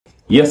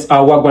Yes,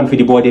 wagwan for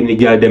the body and the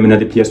girl them in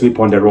the place we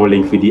on the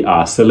rolling for the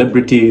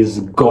celebrities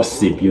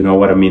gossip, you know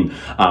what I mean?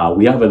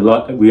 We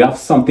have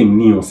something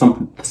new,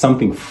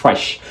 something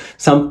fresh,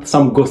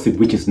 some gossip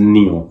which is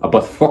new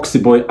about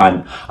Foxyboy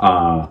and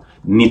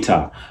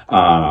Nitah,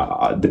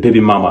 the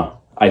baby mama.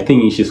 I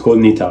think she's called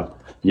Nitah.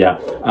 Yeah.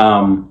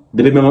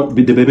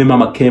 The baby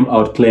mama came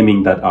out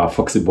claiming that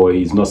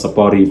Foxyboy is not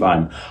supportive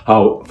and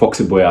how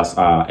Foxyboy has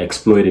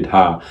exploited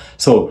her.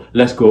 So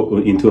let's go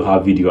into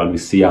her video and we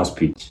see her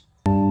speech.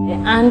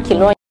 An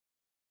kilo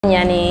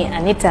nyani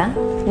Anita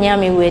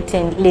nyami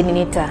waiting lady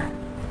Nitah.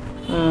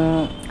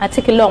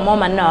 Article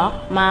mama no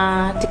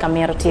ma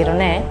tikamero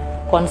tirone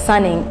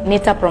concerning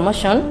Nitah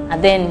promotion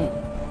and then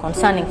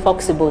concerning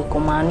Foxyboy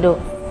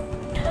Commando.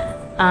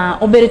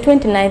 Over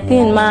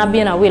 2019 ma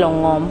bina wilo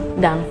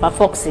ngom dan pa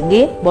Foxy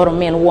gi boro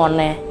men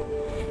wone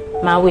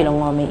ma wilo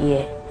ngom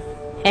ye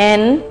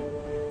en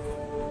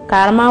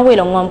kar ma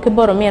wilo ngom ki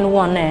boro men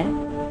wone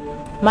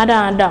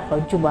mada da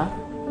ko juba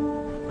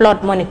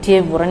plot money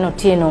tie vura no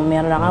tie no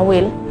mer la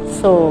will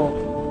so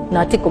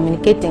not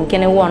communicating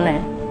kene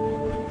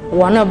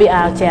wone bi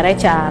a chere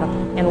char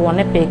en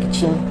wone pek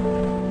chim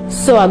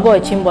so I go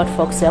chimbot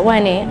Foxy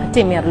wani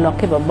ati mer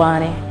lokke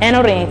babane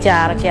en ring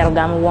char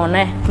gam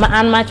wone ma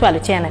an ma chwale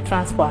chene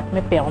transport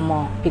me pe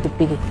mo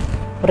pigi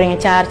ring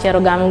char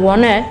gam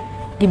wone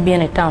gi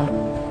bien town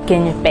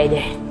kenye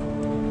pede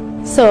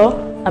so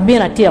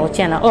abina tiyo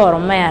chene oro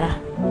mera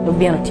do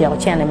bien tiyo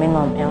chene me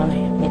ngom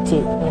ene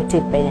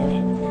meti pede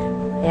ne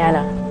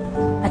yala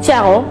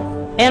acharo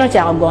eno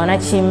charo gona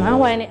chim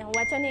awani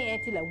wachani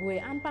eti la we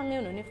an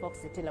pangeno ni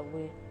Foxy ti la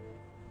we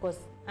cause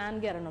an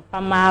get no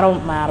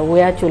pamaro mar we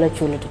chula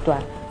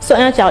tutwal so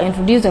eno charo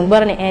introducing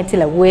borani eti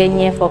la we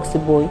nye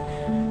Foxyboy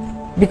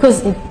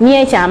because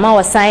nye chama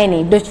wa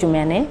sign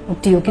document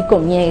utiyo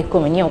kikom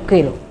nye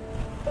okelo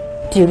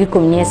tiyo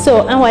kikom nye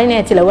so awani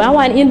eti la we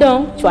awani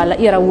indong chwala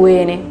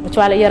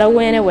ira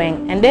wene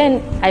weng and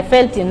then I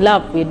felt in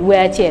love with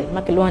where chel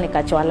makilwani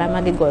ka chwala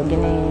magigo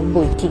gene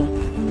boy king.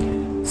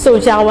 So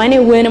jawani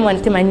wene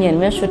monti manyen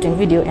me shooting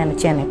video and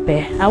channel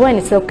pe. Awani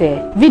it's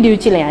okay. Video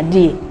chile ya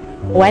di.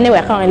 Wani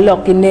we kan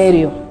lock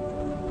scenario.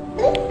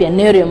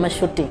 Scenario ma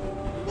shooting.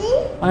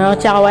 Ono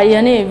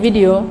chawani ne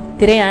video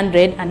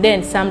 300 and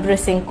then some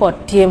dressing code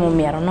tie mo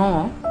mero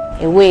no.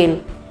 E well.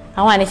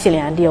 Awani chile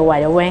ya di wa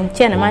wen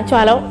channel ma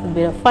chwalo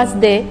be first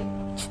day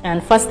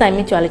and first time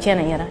me chwalo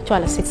channel yara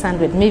chwalo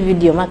 600 me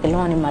video ma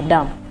keloni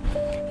madam.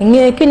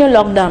 Nge kinyo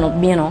lockdown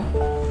obino.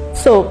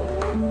 So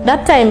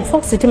that time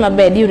Foxy team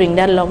bed during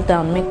that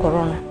lockdown me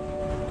corona.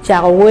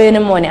 Chaka wene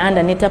money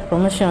under Nitah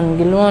promotion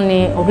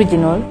giloni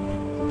original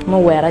mo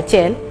wera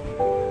chel.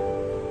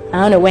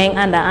 Ane weng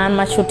under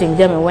anma shooting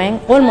jame weng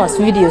almost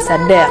videos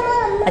are there.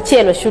 A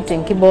chel was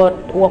shooting keyboard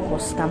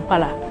workers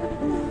Kampala.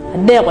 A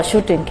there was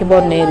shooting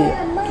keyboard nerio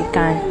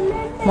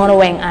kikan. Mono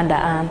weng under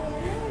an.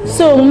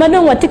 So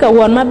madam watika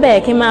won my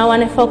back hima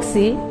wane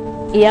Foxy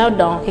iya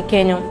don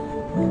kikenyo.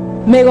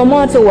 Mego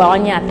moto wa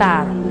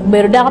tar.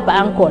 Berudah pa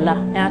angkola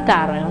ya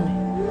taro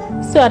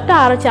yone so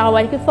taro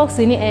chawa ki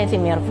Foxy ni enti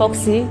mer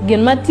Foxy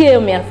gen matie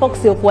mer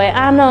Foxy ko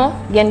ano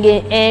gen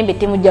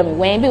betimu jami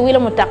wen bi wilo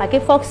mutaka ki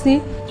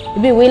Foxy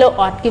bi wilo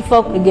ot ki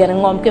Foxy gen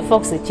ngom ki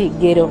Foxy chi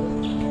gero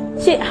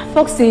chi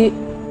Foxy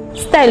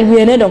style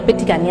wene don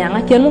petika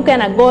nyanga ken mu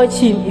kana go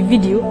chim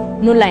video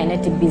no line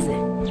ti busy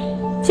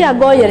chi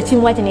ago yer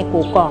chim wati ni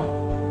ko ko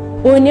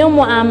oni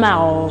mo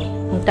ama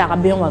mutaka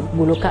biongwa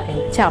buluka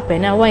el cha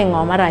pena wa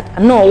ngoma right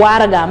no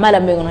warga mala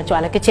mego no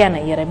chwala ke chena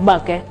yere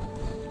bake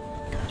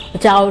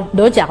cha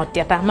do cha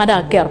teta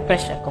mada care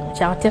pressure ko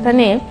cha teta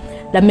ne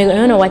la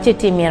mego no wache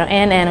timiro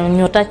en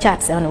nyota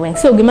chat se on wen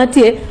so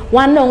gimatie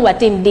wan no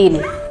watim deal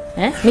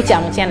mi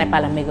cha mchene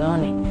pala mego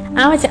ne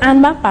awacha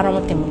anba paro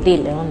motim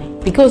deal one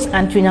because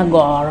antunya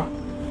goro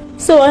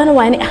so an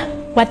wani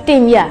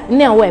watim ya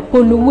ne we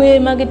poluwe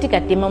magitika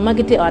timo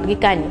magiti orgi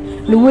kanyi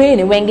luwe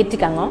ne wen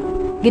gitika ngo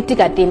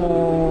gitika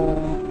timo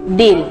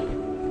deal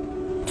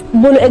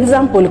bolo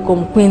example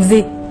comme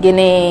Quincy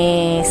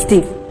gene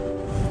Steve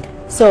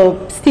so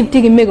Steve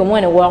tigi mego mo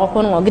ne wa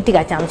ko ngo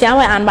gitika cham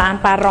chawa an ba an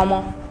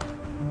paromo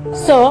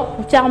so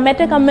cha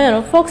mete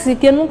kameno Foxy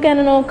ken mu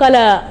ken no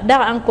kala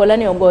da an kola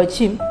ne go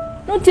chim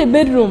no te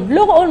bedroom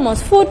logo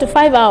almost 4 to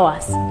 5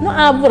 hours no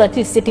abura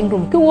ti sitting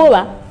room ki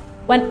woba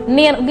wan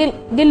ne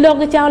gil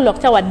log cha log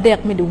cha wa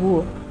dek mi di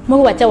wo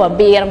mo wa cha wa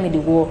beer mi di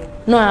wo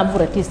no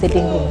abura ti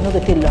sitting room no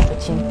te log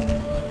chim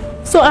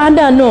so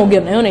anda no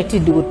gen yone ti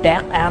du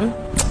tek am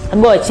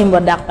go chimbo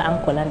dak pa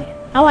ankola ne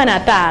awana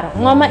tar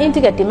ngoma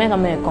intiga timeka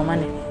me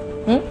komane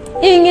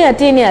ingi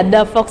atini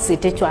ada Foxy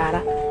te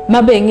chwara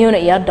mabe ngi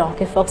yone ya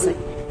donke Foxy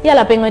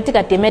yala pengo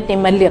tika timete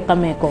mali ka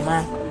me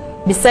koma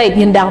beside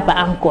hindak pa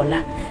ankola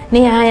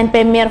ni hayan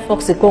pe mer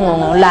Foxy ko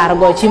ngo lar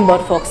go chimbo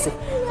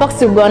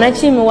Foxy gona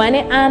chimo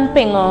wane an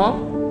pengo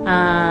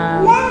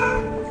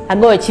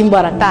ago chimbo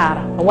tar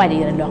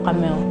wadi do ka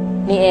me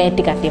ni e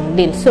tika tim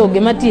dil so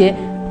gimatie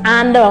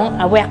andong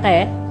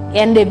aweke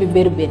ende bi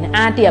berbene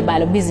anti ya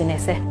balo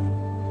business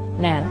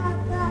nan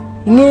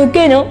ngi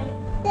kenyo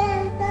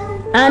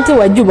anti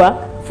wajuba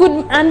food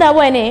anda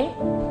wene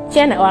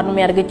chene or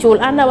mer ge chul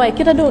anda wa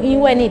kita do in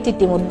wa ni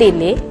titi mo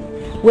dele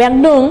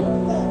wen dong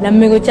la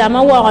me go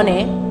chama wa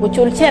ne o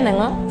chul chene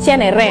ngo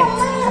chene rent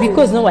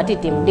because no wa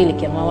titi mo dele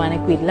ke ma wane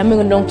kwit la me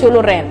go dong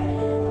chulu rent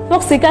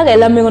Foxy ka ga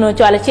la me go no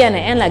chwala chene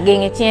en la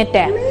genge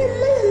chete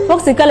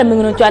Foxy ka la me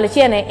go no chwala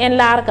chene en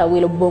lar ka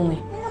wilo bongi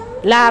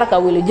lar ka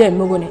wilo jay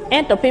mo gone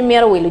en to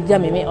premier wilo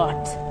jame mi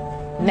ot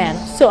nen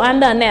so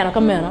anda nen ka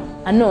meno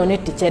ano ne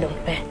ti chedo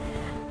pe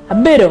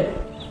abedo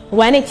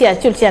wani chia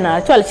chul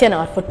chena chwal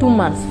chena for 2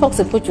 months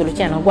Foxy pu chul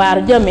chena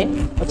gwar jame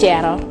o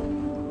chero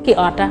ki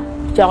ota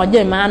cho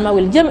jay man ma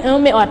wil jame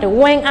me ota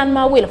wen an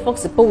ma wil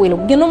Foxy pu wil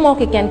gino mo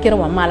ki ken kiro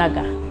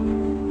malaga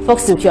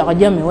Foxy cho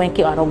jame wen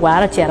ki ota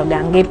gwar chero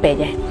gangi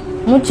peje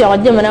mu cho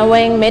jame na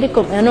wen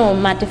medical no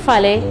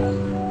matifale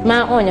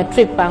ma onyo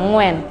trip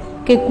angwen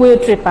ke kwe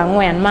trip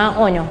angwen ma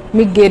onyo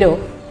mi gedo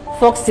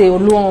Foxy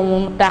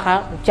luong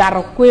taka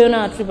charo kwe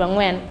na trip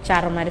angwen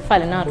charo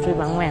matifale na trip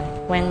angwen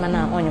wen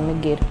mana onyo mi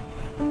gedo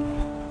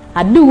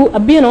adu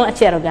abino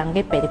achero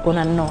gange pede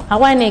kona no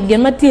awane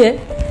gematie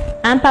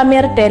an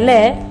pamer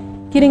tele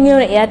kiringyo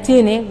ya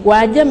tini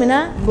gwaja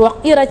mina duak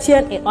ira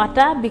chen e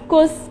ota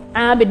because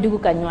abe dugu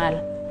kanywal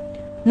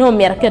no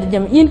mer ker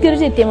jam in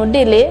kirti temo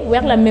dele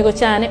wek la mego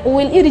chane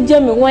will iri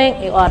jam wen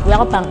e ot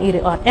wek pang iri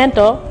ot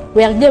ento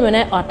wek jam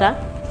na ota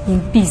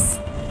in peace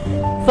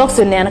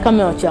Foxy nena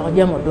kame o chero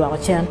jam duak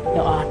chen e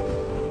ot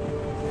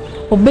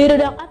obero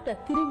da after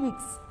 3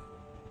 weeks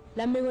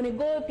la me ngone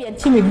go pian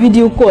chimi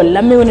video call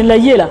la me ngone la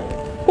yela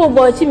ko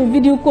go chimi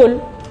video call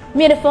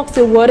mere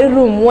Foxy worry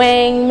room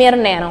weng mere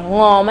neno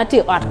ngo mati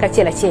ot ka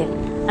chela chen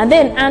and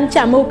then an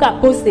chamu ka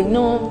posting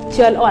no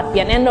chel ot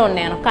pian en no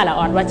neno kala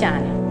ot wa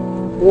chane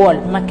wall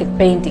make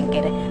painting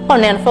kede on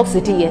neno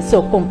Foxy ti ye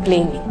so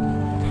complaining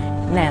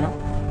neno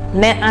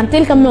ne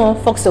until kamo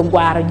Foxy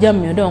gwar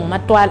jam yo dong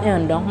matwal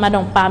en dong ma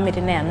dong pamit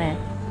ne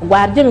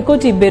gwar jam ko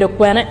ti bere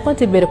kwene ko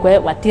ti bere kwe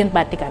watin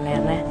patika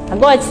ne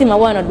ago chima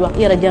wana duak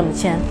ira jam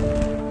chen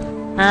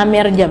a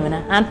mer jam na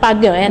an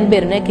pagge en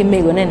ber ne ki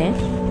mego ne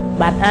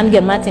bat an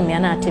ge mati mi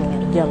ana tim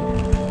mer jam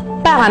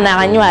para na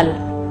annual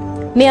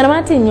ni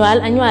mati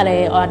annual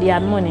e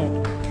odian mone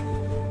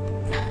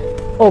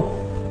op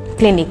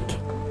clinic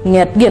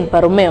nget gen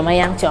paromeo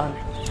mayang chon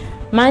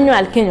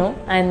manual kenyo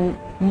an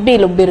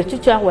bilo ber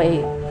chucha wa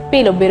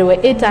bilo ber wa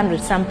 800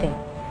 something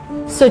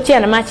so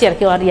chena ma cher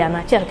ke odian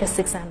na cher ke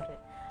 600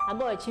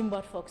 ago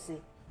chimbot Foxy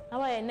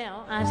awaye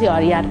now anti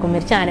oriat ko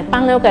mirchane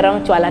pango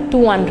karam chwala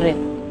 200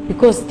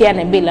 because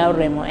tiane bila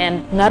remo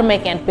and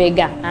ngarme ken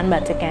pega an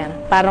batekan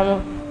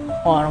param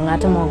or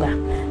ngatamoga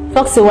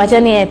Foxy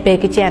wachani e pe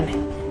kichene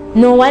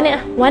no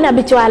wana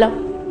bichwalo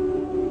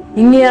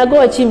ingi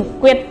ago chim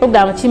kwet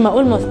program chima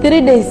almost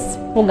 3 days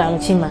program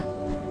chima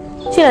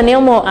china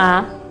nemo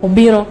a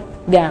obiro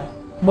gang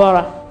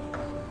bora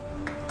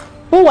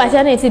u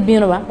wachani ti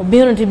bino ba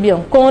obiro ti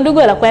bion ko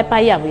ndugola kwa pa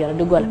yabu yoro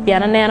dugola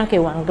piana nena ke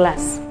one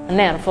glass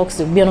nena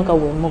Foxy bino ka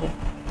we mugo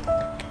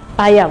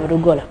pa yabu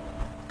dugola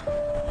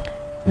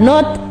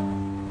not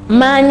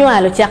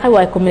manual chaka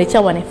wa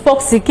kumilicha wane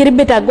Foxy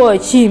kiribita go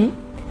chim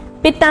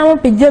pitamo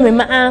pijame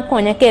ma an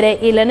konya kere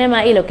ilane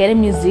ma ilo kere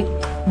music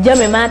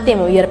jame ma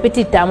temo yer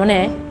pititamo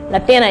ne la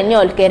tena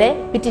nyol kere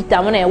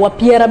pititamo ne wa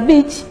Piera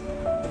Beach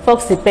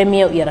Foxy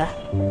pemio ira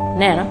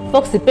nena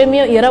Foxy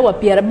pemio ira wa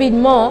Piera Beach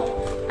mo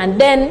and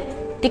then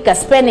tika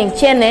spending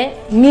chene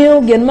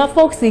new gen ma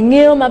Foxy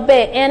new ma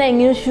be ene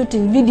new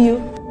shooting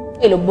video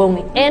ilo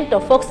bongi ento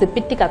Foxy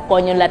pitika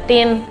konyo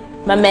latin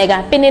ma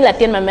mega pini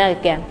latin ma mega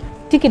ken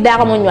tiki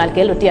daga mo nyal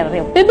ke lo tira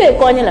rew bebe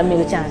konyo la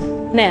mega chan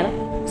nena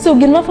so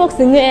gen ma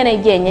Foxy ngi ene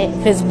jenye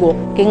Facebook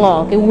ke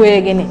ngo ke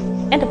wege ni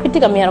ento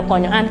pitika mera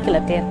konyo an ke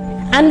latin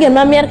an gen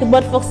ma mer ke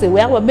bot Foxy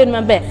we wa ben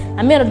ma be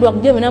amera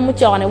dok jemi na mu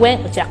chone we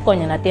o chak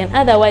konyo latin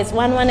otherwise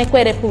one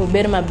kwere pu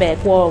ber ma be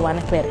ko one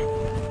kwere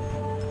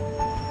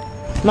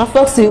ma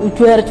Foxy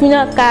utwer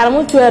chunya karamo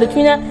utwer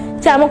chunya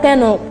chamo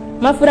keno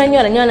ma fura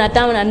nyona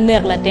tamna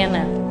ner latin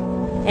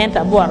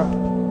enta boro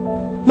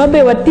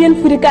mabe wa tien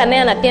furika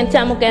nena tien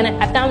chamo kene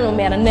atamno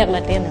mera ner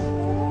latin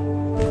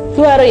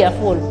tuaro ya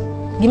full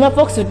gima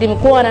Foxy tim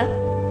kona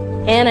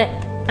ene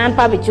an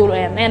pa bichulo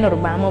en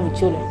rubamo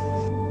bichulo.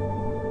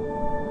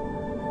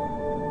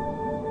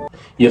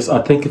 Yes, I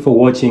thank you for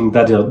watching.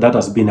 That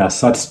has been a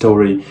sad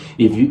story.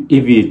 If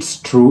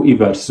it's true,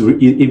 if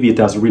it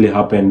has really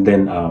happened,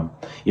 then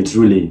it's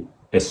really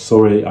a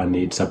story and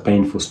it's a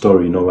painful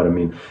story. You know what I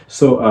mean?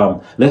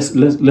 So let's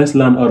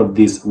learn out of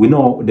this. We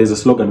know there's a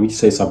slogan which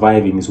says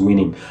surviving is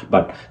winning,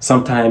 but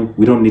sometimes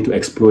we don't need to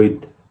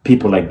exploit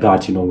people like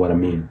that. You know what I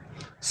mean?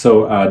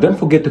 So don't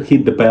forget to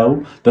hit the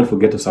bell. Don't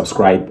forget to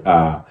subscribe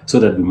so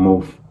that we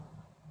move.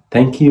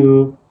 Thank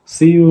you.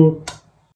 See you.